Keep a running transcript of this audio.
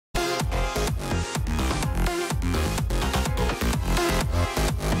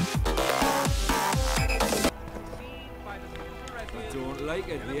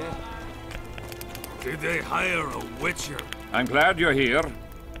here. Did they hire a witcher? I'm glad you're here.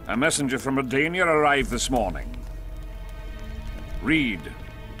 A messenger from Redania arrived this morning. Read.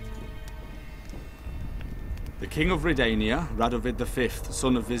 The King of Redania, Radovid V,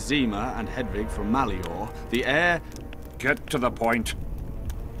 son of Vizima and Hedvig from Malior, the heir... Get to the point.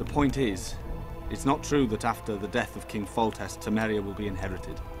 The point is, it's not true that after the death of King Foltest, Temeria will be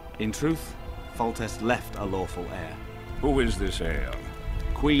inherited. In truth, Foltest left a lawful heir. Who is this heir?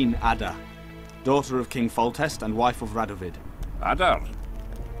 Queen Ada, daughter of King Foltest and wife of Radovid. Ada?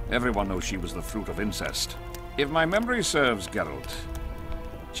 Everyone knows she was the fruit of incest. If my memory serves, Geralt,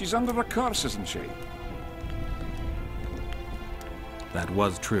 she's under a curse, isn't she? That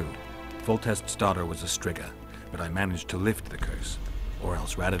was true. Foltest's daughter was a Striga, but I managed to lift the curse, or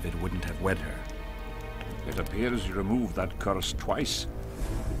else Radovid wouldn't have wed her. It appears you removed that curse twice.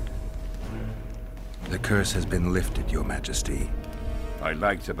 The curse has been lifted, Your Majesty. I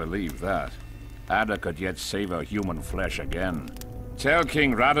like to believe that. Ada could yet save her human flesh again. Tell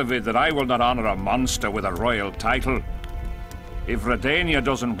King Radovid that I will not honor a monster with a royal title. If Redania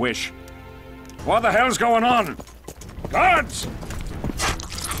doesn't wish... What the hell's going on? Guards!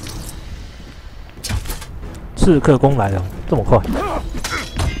 刺客攻来了，这么快！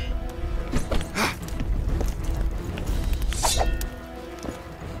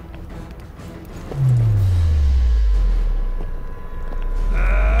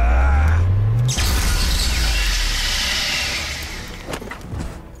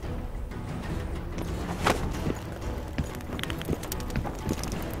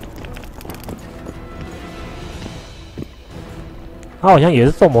他好像也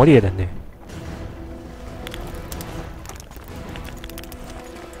是兽魔猎人呢。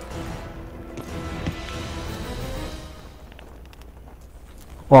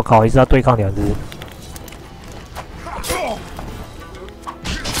我靠！一直要对抗两只。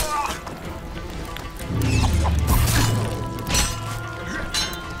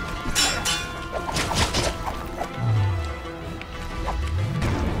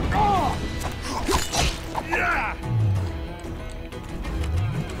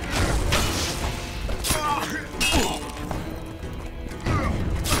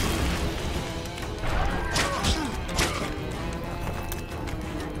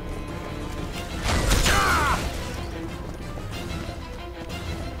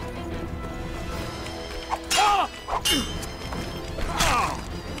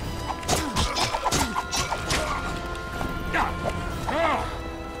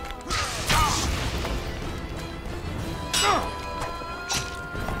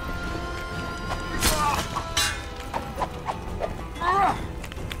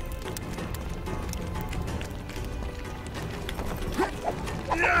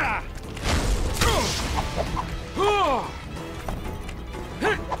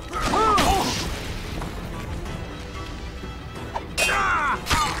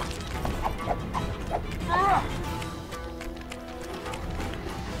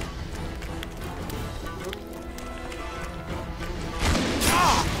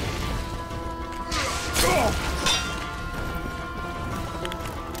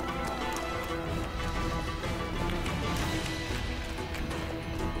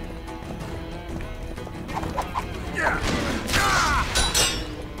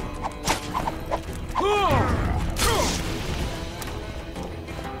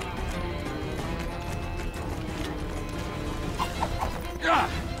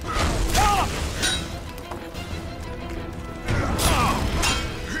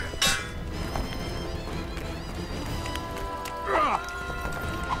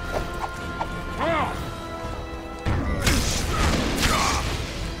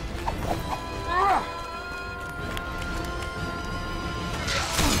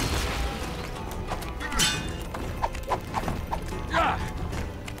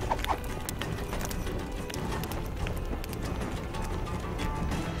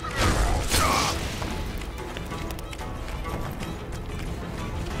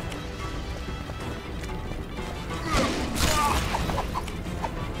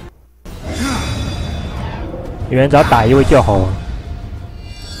原来只要打一位就好了。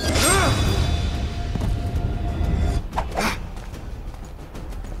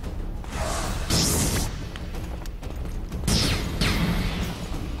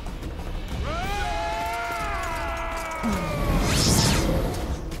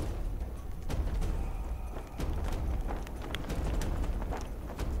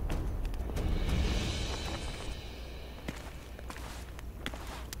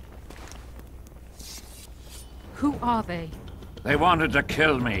Who are they? They wanted to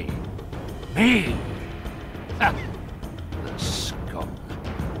kill me. Me! Ha! The scum.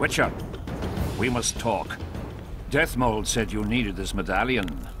 Witcher, we must talk. Deathmold said you needed this medallion.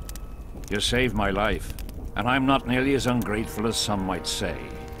 You saved my life, and I'm not nearly as ungrateful as some might say.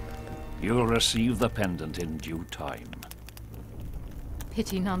 You'll receive the pendant in due time.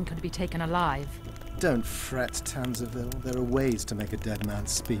 Pity none could be taken alive. Don't fret, Tanzaville. There are ways to make a dead man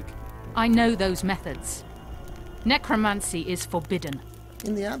speak. I know those methods. Necromancy is forbidden.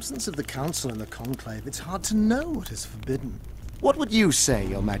 In the absence of the Council and the Conclave, it's hard to know what is forbidden. What would you say,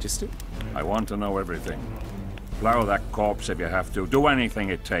 Your Majesty? I want to know everything. Plow that corpse if you have to. Do anything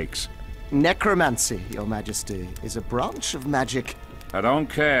it takes. Necromancy, Your Majesty, is a branch of magic. I don't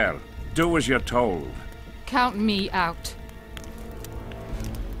care. Do as you're told. Count me out.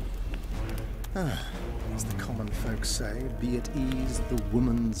 As the common folk say, be at ease, the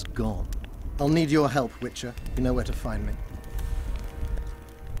woman's gone. I'll need your help, Witcher. You know where to find me.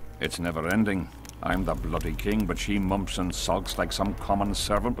 It's never ending. I'm the bloody king, but she mumps and sulks like some common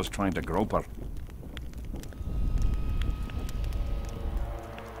servant was trying to grope her.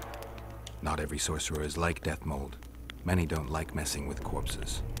 Not every sorcerer is like Deathmold. Many don't like messing with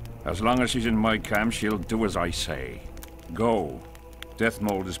corpses. As long as she's in my camp, she'll do as I say. Go.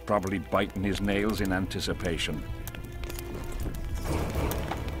 Deathmold is probably biting his nails in anticipation.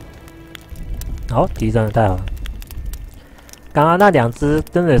 好，提升的太好了。刚刚那两只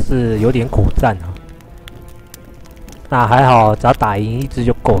真的是有点苦战啊。那还好，只要打赢一只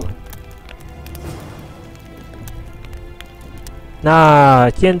就够了。那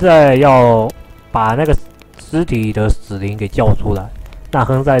现在要把那个尸体的死灵给叫出来。那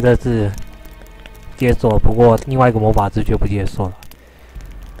亨赛这次接受，不过另外一个魔法师却不接受了。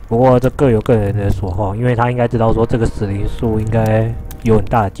不过这各有各人的所好，因为他应该知道说这个死灵术应该有很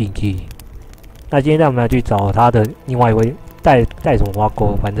大的禁忌。那今天我们要去找他的另外一位带什么挖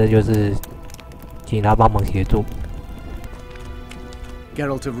沟，反正就是请他帮忙协助。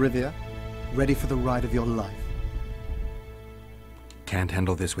Geralt of Rivia, ready for the ride of your life. Can't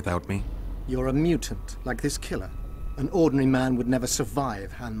handle this without me? You're a mutant, like this killer. An ordinary man would never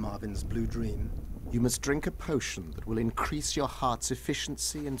survive Han Marvin's blue dream. You must drink a potion that will increase your heart's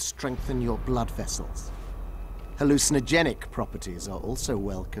efficiency and strengthen your blood vessels. Hallucinogenic properties are also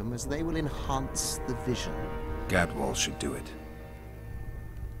welcome, as they will enhance the vision. Gadwall should do it.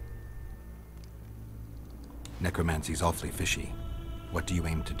 Necromancy's awfully fishy. What do you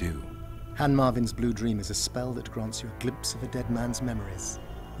aim to do? Han Marvin's blue dream is a spell that grants you a glimpse of a dead man's memories.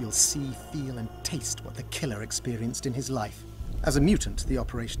 You'll see, feel, and taste what the killer experienced in his life. As a mutant, the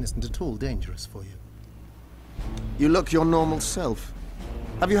operation isn't at all dangerous for you. You look your normal self.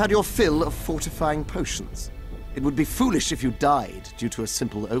 Have you had your fill of fortifying potions? It would be foolish if you died due to a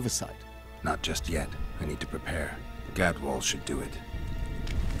simple oversight. Not just yet. I need to prepare. Gadwall should do it.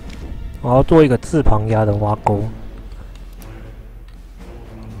 我要做一个翅膀鸭的挖沟。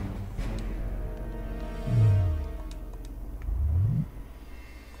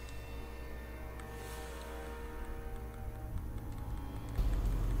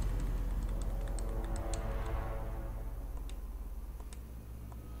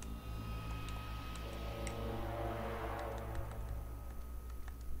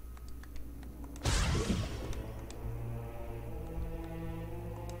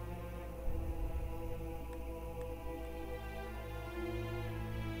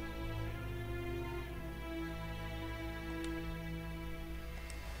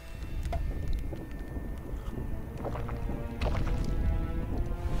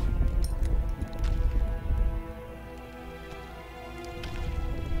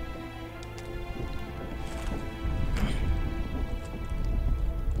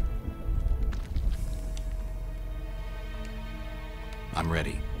I'm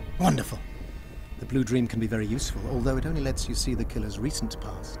ready. Wonderful. The blue dream can be very useful, although it only lets you see the killer's recent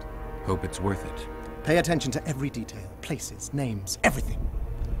past. Hope it's worth it. Pay attention to every detail, places, names, everything.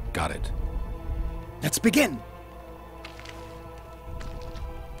 Got it. Let's begin!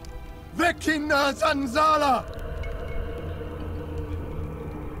 Vecina Zanzala!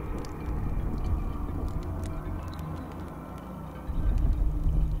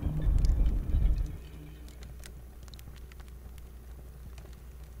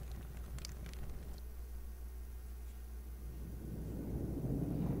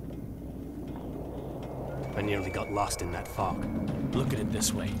 I nearly got lost in that fog. Look at it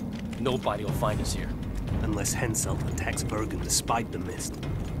this way. Nobody will find us here. Unless Hensel attacks Bergen despite the mist.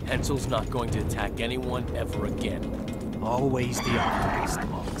 Hensel's not going to attack anyone ever again. Always the optimist,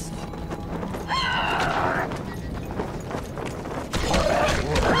 Mox.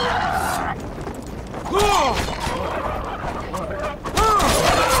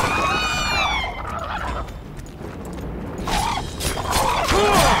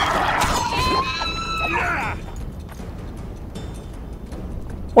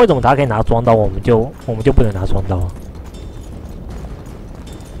 为什么他可以拿双刀，我们就不能拿双刀？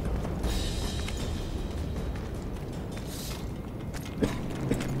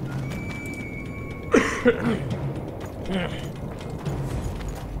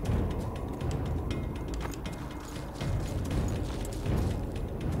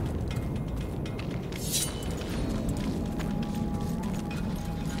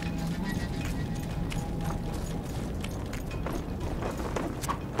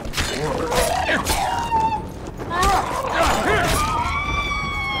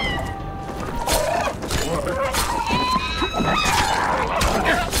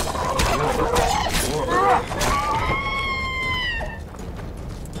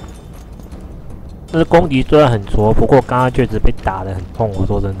这攻击虽然很拙，不过刚刚确实被打得很痛。我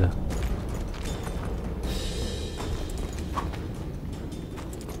说真的。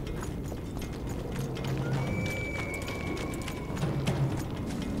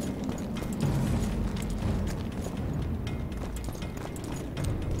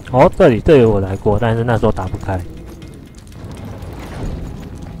哦，这里我来过，但是那时候打不开。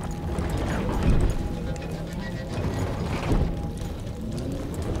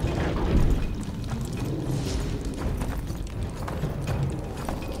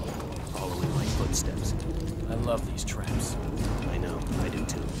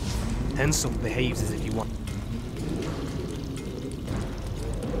Hensel behaves as if you want.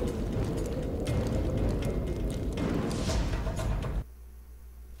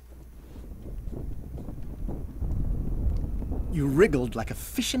 You wriggled like a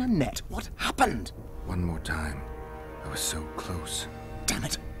fish in a net. What happened? One more time. I was so close. Damn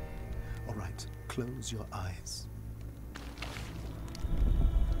it. All right, close your eyes.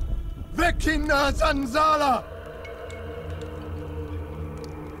 Vecina Zanzala!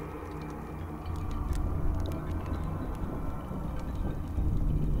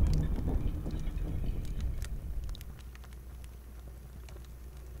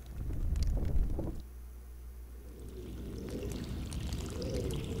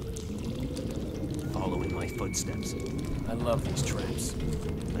 Footsteps. I love these traps.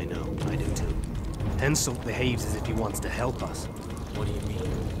 I know, I do too. Hensel behaves as if he wants to help us. What do you mean?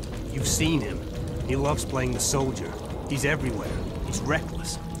 You've seen him. He loves playing the soldier. He's everywhere. He's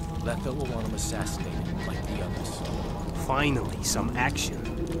reckless. Letha will want him assassinated, like the others. Finally, some action.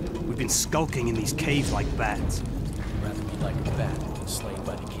 We've been skulking in these caves like bats. I'd rather be like a bat than slain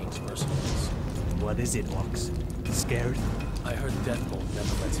by the king's mercenaries. What is it, Ox? Scared? I heard Deathbolt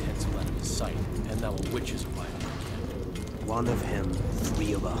never lets Hensel out of his sight, and now a witch is arriving. One of him,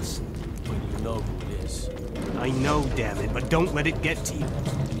 3 of us. But you know who it is. I know, damn it, but don't let it get to you.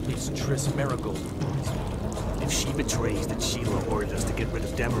 It's Triss Marigold who wants me. If she betrays that Sheila ordered us to get rid of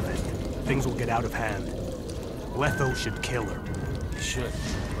Demervin, things will get out of hand. Letho should kill her. He should,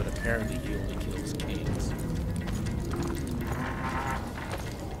 but apparently he only kills kings.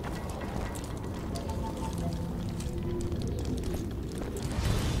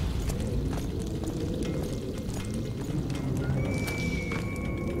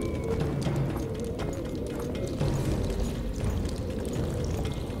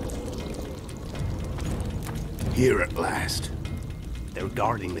 Here at last. They're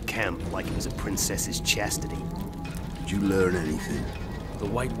guarding the camp like it was a princess's chastity. Did you learn anything? The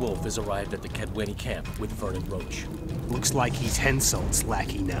White Wolf has arrived at the Kedweni camp with Vernon Roach. Looks like he's Henselt's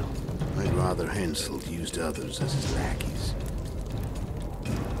lackey now. I'd rather Hensel used others as his lackeys.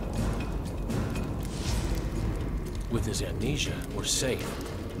 With his amnesia, we're safe.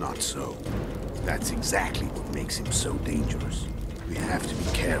 Not so. That's exactly what makes him so dangerous. We have to be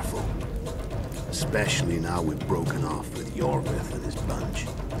careful. Especially now we've broken off with Yorvith and his bunch.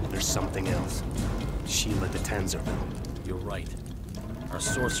 There's something else. Sheila de Tanzerville. You're right. Our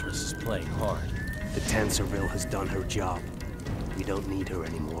sorceress is playing hard. De Tanzerville has done her job. We don't need her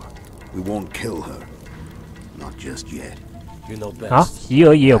anymore. We won't kill her. Not just yet. You know best. 啊，席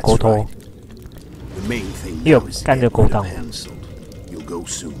尔也有沟通， The main thing 也有 now is to 干 get 这勾 rid 当 of。Hensel. You'll go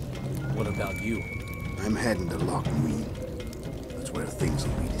soon. What about you? I'm heading to Lochmuir. That's where things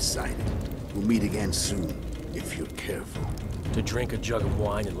will be decided. We'll meet again soon, if you're careful. To drink a jug of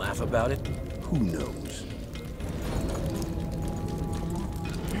wine and laugh about it? Who knows?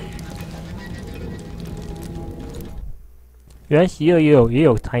 原来席尔也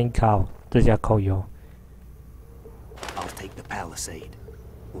有 Tiny Cow 这家靠油。 I'll take the palisade.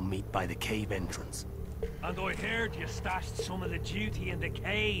 We'll meet by the cave entrance. And I heard you stashed some of the duty in the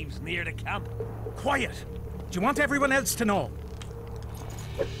caves near the camp. Quiet! Do you want everyone else to know?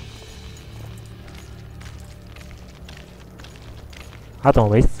 他怎么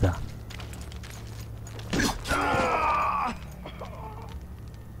没死啊？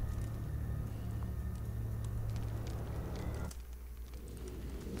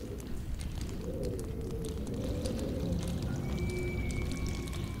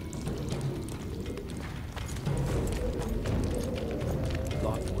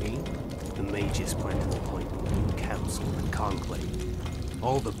 Darth Wayne? The mages plan to appoint a new council and conclave.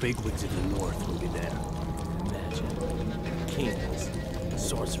 All the bigwigs of the North will be there. Imagine. Kings,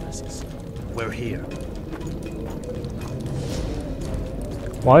 sorceresses. We're here.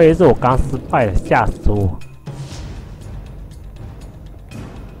 我还以为是我刚失败了，吓死我！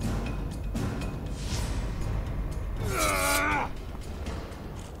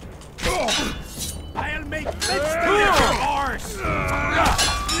 I'll make fits to your horse!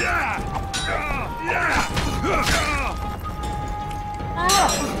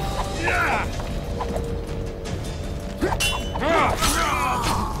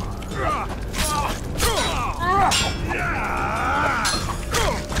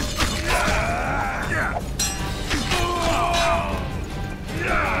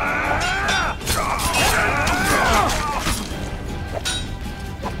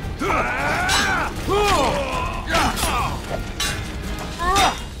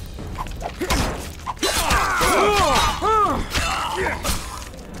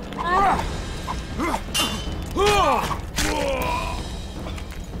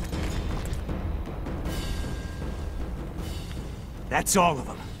 That's all of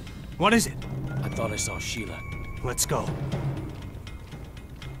them. What is it? I thought I saw Sheila. Let's go.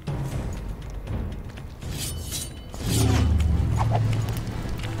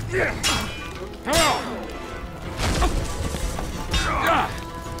 Yeah.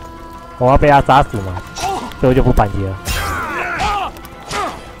 我要被他杀死吗？所以我就不反击了。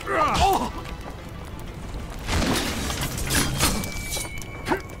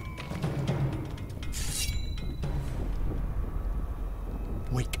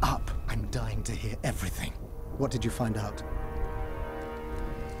 Wake up! I'm dying to hear everything. What did you find out?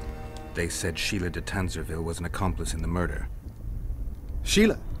 They said Sheila de Tanzerville was an accomplice in the murder.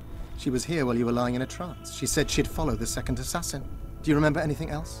 Sheila? She was here while you were lying in a trance. She said she'd follow the second assassin. Do you remember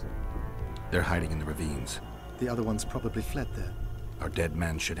anything else? They're hiding in the ravines. The other ones probably fled there. Our dead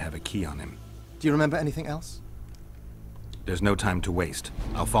man should have a key on him. Do you remember anything else? There's no time to waste.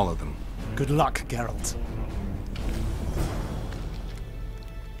 I'll follow them. Good luck, Geralt.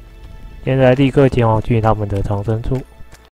 现在立刻前往距离他们的藏身处。